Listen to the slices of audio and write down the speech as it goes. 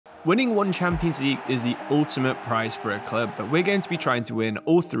Winning one Champions League is the ultimate prize for a club, but we're going to be trying to win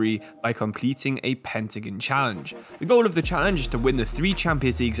all three by completing a pentagon challenge. The goal of the challenge is to win the 3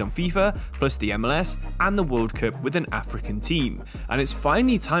 Champions Leagues on FIFA, plus the MLS, and the World Cup with an African team. And it's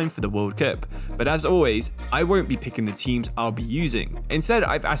finally time for the World Cup. But as always, I won't be picking the teams I'll be using. Instead,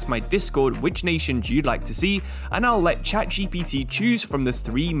 I've asked my Discord which nations you'd like to see, and I'll let ChatGPT choose from the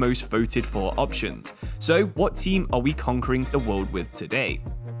 3 most voted for options. So what team are we conquering the world with today?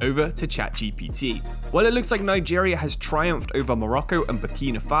 Over to ChatGPT. Well, it looks like Nigeria has triumphed over Morocco and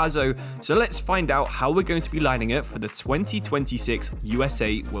Burkina Faso, so let's find out how we're going to be lining up for the 2026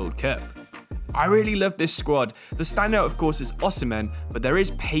 USA World Cup. I really love this squad. The standout, of course, is Osimhen, but there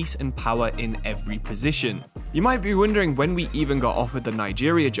is pace and power in every position. You might be wondering when we even got offered the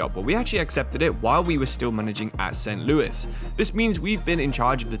Nigeria job. Well, we actually accepted it while we were still managing at St. Louis. This means we've been in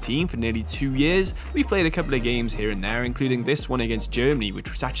charge of the team for nearly 2 years. We've played a couple of games here and there, including this one against Germany, which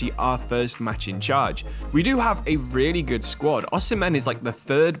was actually our first match in charge. We do have a really good squad. Osimhen is like the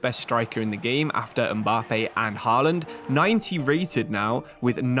 3rd best striker in the game after Mbappe and Haaland, 90 rated now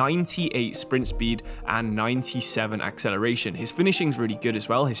with 98 sprint speed and 97 acceleration. His finishing's really good as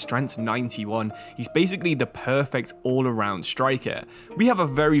well. His strength's 91. He's basically the perfect all-around striker. We have a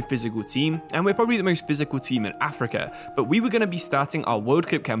very physical team, and we're probably the most physical team in Africa, but we were going to be starting our World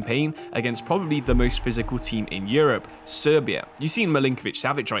Cup campaign against probably the most physical team in Europe, Serbia. You've seen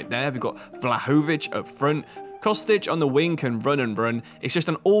Milinkovic-Savic right there. We've got Vlahovic up front. Kostic on the wing can run and run. It's just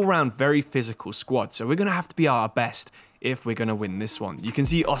an all-round very physical squad, so we're going to have to be our best if we're going to win this one. You can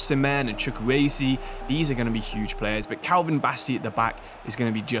see Osimhen and Chukwueze, these are going to be huge players, but Calvin Bassey at the back is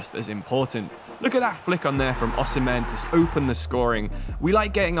going to be just as important. Look at that flick on there from Osimhen to open the scoring. We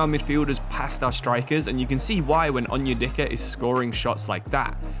like getting our midfielders past our strikers, and you can see why when Onyedika is scoring shots like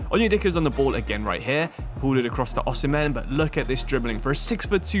that. Onyedika's on the ball again right here, pulled it across to Osimhen, but look at this dribbling. For a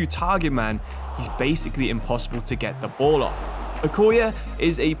 6'2" target man, he's basically impossible to get the ball off. Okoye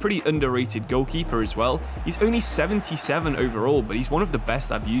is a pretty underrated goalkeeper as well. He's only 77 overall, but he's one of the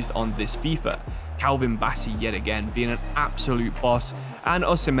best I've used on this FIFA. Calvin Bassey yet again being an absolute boss, and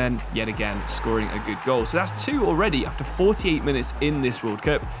Osimhen yet again scoring a good goal. So that's 2 already after 48 minutes in this World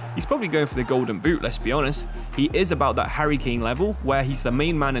Cup. He's probably going for the golden boot, let's be honest. He is about that Harry Kane level where he's the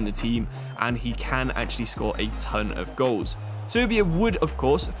main man in the team and he can actually score a ton of goals. Serbia would, of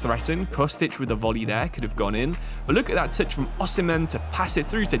course, threaten. Kostic with a volley there could have gone in. But look at that touch from Osimhen to pass it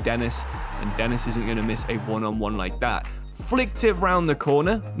through to Dennis. And Dennis isn't going to miss a one-on-one like that. Flicked it round the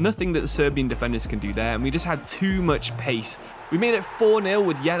corner. Nothing that the Serbian defenders can do there. And we just had too much pace. We made it 4-0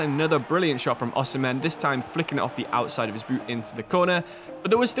 with yet another brilliant shot from Osimhen, this time flicking it off the outside of his boot into the corner.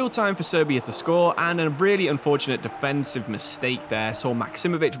 But there was still time for Serbia to score, and a really unfortunate defensive mistake there saw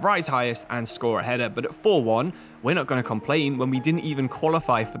Maksimovic rise highest and score a header. But at 4-1, we're not going to complain when we didn't even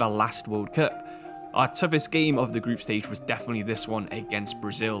qualify for the last World Cup. Our toughest game of the group stage was definitely this one against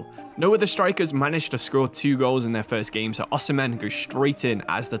Brazil. No other strikers managed to score 2 goals in their first game, so Osimhen goes straight in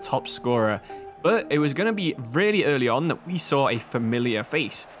as the top scorer. But it was going to be really early on that we saw a familiar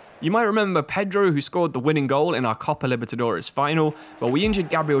face. You might remember Pedro, who scored the winning goal in our Copa Libertadores final, but we injured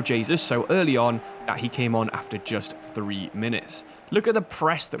Gabriel Jesus so early on that he came on after just 3 minutes. Look at the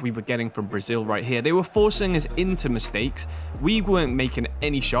press that we were getting from Brazil right here. They were forcing us into mistakes. We weren't making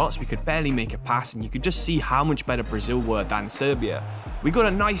any shots. We could barely make a pass, and you could just see how much better Brazil were than Serbia. We got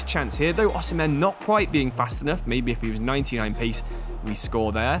a nice chance here, though Osimhen not quite being fast enough. Maybe if he was 99 pace, we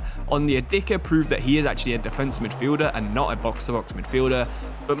score there. Onyedika proved that he is actually a defensive midfielder and not a box-to-box midfielder.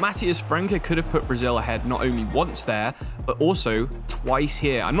 But Matheus Franca could have put Brazil ahead not only once there, but also twice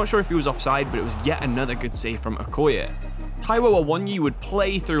here. I'm not sure if he was offside, but it was yet another good save from Okoye. Taiwo Awoniyi would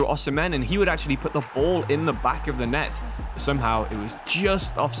play through Osimhen, and he would actually put the ball in the back of the net. But somehow it was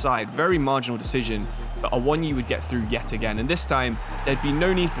just offside, very marginal decision, but Awoniyi would get through yet again, and this time there'd be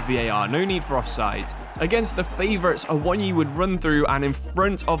no need for VAR, no need for offside. Against the favourites, Awoniyi would run through, and in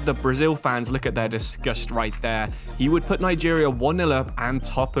front of the Brazil fans, look at their disgust right there, he would put Nigeria 1-0 up and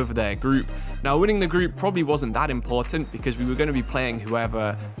top of their group. Now, winning the group probably wasn't that important because we were going to be playing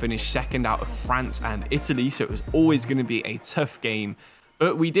whoever finished second out of France and Italy, so it was always going to be a tough game.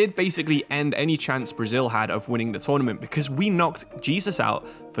 But we did basically end any chance Brazil had of winning the tournament because we knocked Jesus out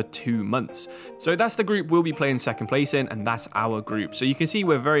for 2 months. So that's the group we'll be playing second place in, and that's our group. So you can see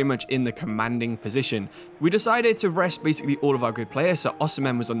we're very much in the commanding position. We decided to rest basically all of our good players. So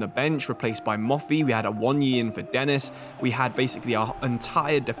Osimhen was on the bench, replaced by Moffi. We had Awoniyi in for Dennis. We had basically our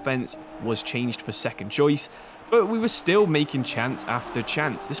entire defense was changed for second choice. But we were still making chance after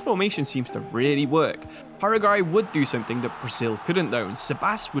chance. This formation seems to really work. Paraguay would do something that Brazil couldn't though, and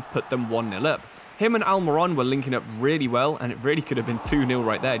Sebas would put them 1-0 up. Him and Almiron were linking up really well, and it really could have been 2-0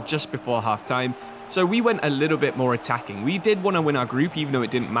 right there just before halftime. So we went a little bit more attacking. We did want to win our group, even though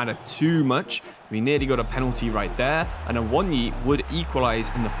it didn't matter too much. We nearly got a penalty right there, and Awoniyi would equalize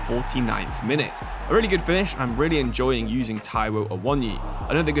in the 49th minute. A really good finish. I'm really enjoying using Taiwo Awoniyi.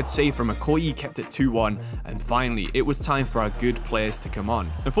 Another good save from Enquiries kept it 2-1, and finally, it was time for our good players to come on.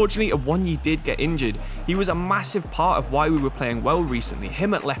 Unfortunately, Awoniyi did get injured. He was a massive part of why we were playing well recently.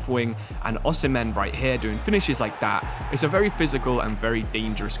 Him at left wing and Osimhen right here doing finishes like that. It's a very physical and very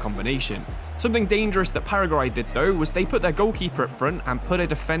dangerous combination. Something dangerous that Paraguay did though was they put their goalkeeper up front and put a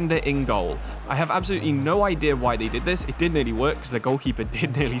defender in goal. I have absolutely no idea why they did this. It did nearly work because the goalkeeper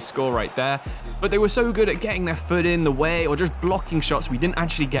did nearly score right there, but they were so good at getting their foot in the way or just blocking shots, we didn't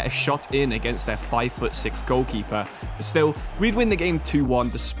actually get a shot in against their 5'6" goalkeeper. But still, we'd win the game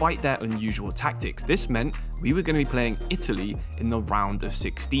 2-1 despite their unusual tactics. This meant we were going to be playing Italy in the round of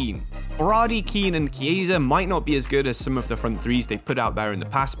 16. Berardi, Keane and Chiesa might not be as good as some of the front threes they've put out there in the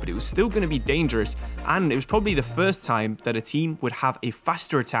past, but it was still going to be dangerous, and it was probably the first time that a team would have a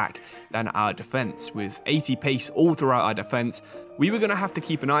faster attack than our defense. With 80 pace all throughout our defense, we were going to have to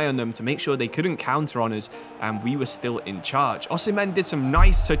keep an eye on them to make sure they couldn't counter on us, and we were still in charge. Osimhen did some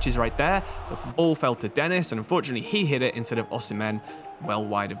nice touches right there. The ball fell to Dennis, and unfortunately he hit it instead of Osimhen, well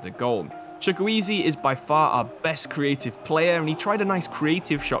wide of the goal. Chukwueze is by far our best creative player, and he tried a nice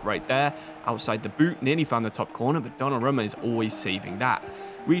creative shot right there outside the boot, nearly found the top corner, but Donnarumma is always saving that.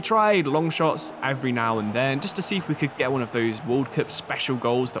 We tried long shots every now and then just to see if we could get one of those World Cup special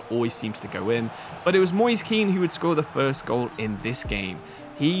goals that always seems to go in, but it was Moise Kean who would score the first goal in this game.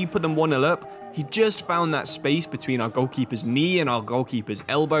 He put them 1-0 up. He just found that space between our goalkeeper's knee and our goalkeeper's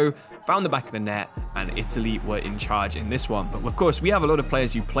elbow, found the back of the net, and Italy were in charge in this one. But of course, we have a lot of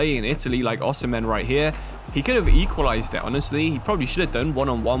players who play in Italy, like Osimhen right here. He could have equalized it, honestly. He probably should have done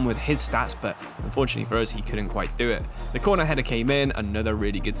one-on-one with his stats, but unfortunately for us, he couldn't quite do it. The corner header came in, another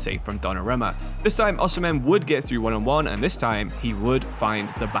really good save from Donnarumma. This time, Osimhen would get through one-on-one, and this time, he would find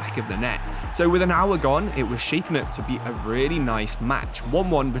the back of the net. So with an hour gone, it was shaping up to be a really nice match.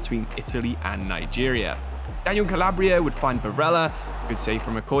 1-1 between Italy and Nigeria. Daniel Calabria would find Barella. Good save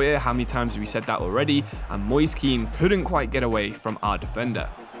from Okoye. How many times have we said that already? And Moise Kean couldn't quite get away from our defender.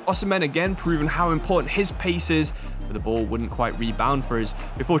 Osimhen again proving how important his pace is, but the ball wouldn't quite rebound for us.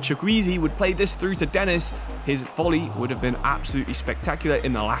 Before Chukwueze would play this through to Dennis, his volley would have been absolutely spectacular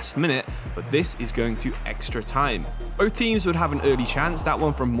in the last minute, but this is going to extra time. Both teams would have an early chance, that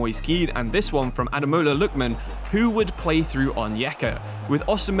one from Moise Kean and this one from Ademola Lookman, who would play through Onyeka. With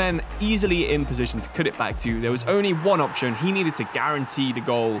Osimhen easily in position to cut it back to, there was only one option. He needed to guarantee the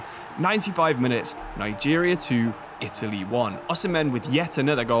goal. 95 minutes, Nigeria 2, Italy 1. Osimhen with yet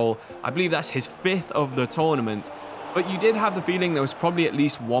another goal. I believe that's his 5th of the tournament. But you did have the feeling there was probably at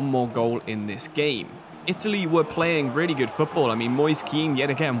least one more goal in this game. Italy were playing really good football. I mean, Moise Kean,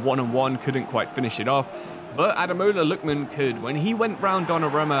 yet again, one-on-one, couldn't quite finish it off. But Ademola Lookman could. When he went round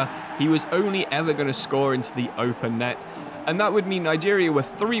Donnarumma, he was only ever going to score into the open net. And that would mean Nigeria were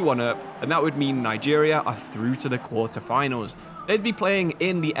 3-1 up, and that would mean Nigeria are through to the quarterfinals. They'd be playing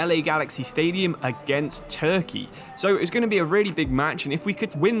in the LA Galaxy Stadium against Turkey. So it's going to be a really big match, and if we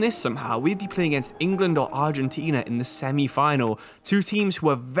could win this somehow, we'd be playing against England or Argentina in the semi-final. Two teams who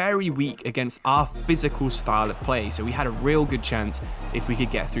are very weak against our physical style of play, so we had a real good chance if we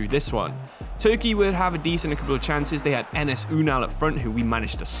could get through this one. Turkey would have a decent couple of chances. They had Enes Ünal up front, who we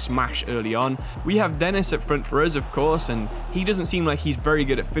managed to smash early on. We have Dennis up front for us, of course, and he doesn't seem like he's very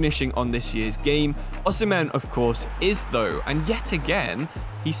good at finishing on this year's game. Osimhen, of course, is though, and yet again,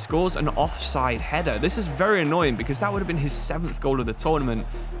 he scores an offside header. This is very annoying because that would have been his 7th goal of the tournament,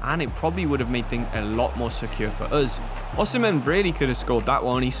 and it probably would have made things a lot more secure for us. Osimhen really could have scored that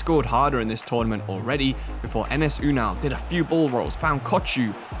one. He scored harder in this tournament already before Enes Ünal did a few ball rolls, found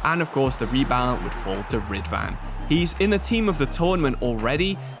Kochu, and of course the rebound would fall to Ridvan. He's in the team of the tournament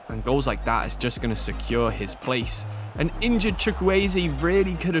already, and goals like that is just going to secure his place. An injured Chukwueze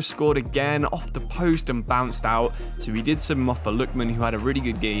really could have scored again off the post and bounced out, so we did sub him off for Lookman, who had a really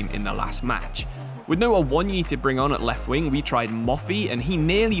good game in the last match. With no Awoniyi to bring on at left wing, we tried Moffi, and he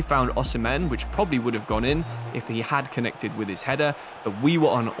nearly found Osimhen, which probably would have gone in if he had connected with his header, but we were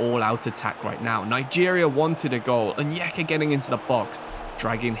on all-out attack right now. Nigeria wanted a goal, and Onyeka getting into the box,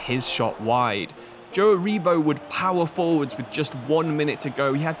 dragging his shot wide. Joe Aribo would power forwards with just 1 minute to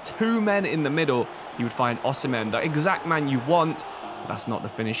go. He had 2 men in the middle. He would find Osimhen, the exact man you want, but that's not the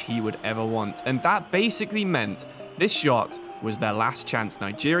finish he would ever want. And that basically meant this shot was their last chance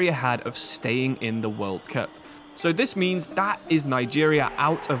Nigeria had of staying in the World Cup. So this means that is Nigeria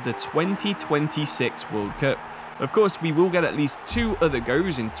out of the 2026 World Cup. Of course, we will get at least 2 other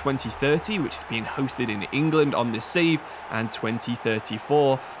goes in 2030, which is being hosted in England on this save, and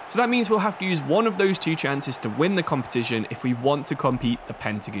 2034. So that means we'll have to use one of those 2 chances to win the competition if we want to compete the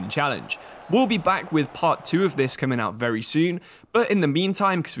Pentagon Challenge. We'll be back with part 2 of this coming out very soon, but in the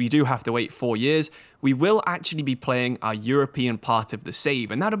meantime, because we do have to wait 4 years, we will actually be playing our European part of the save,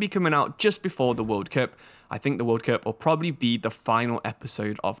 and that'll be coming out just before the World Cup. I think the World Cup will probably be the final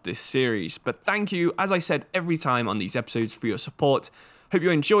episode of this series. But thank you, as I said every time on these episodes, for your support. Hope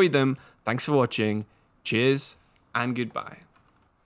you enjoyed them. Thanks for watching. Cheers and goodbye.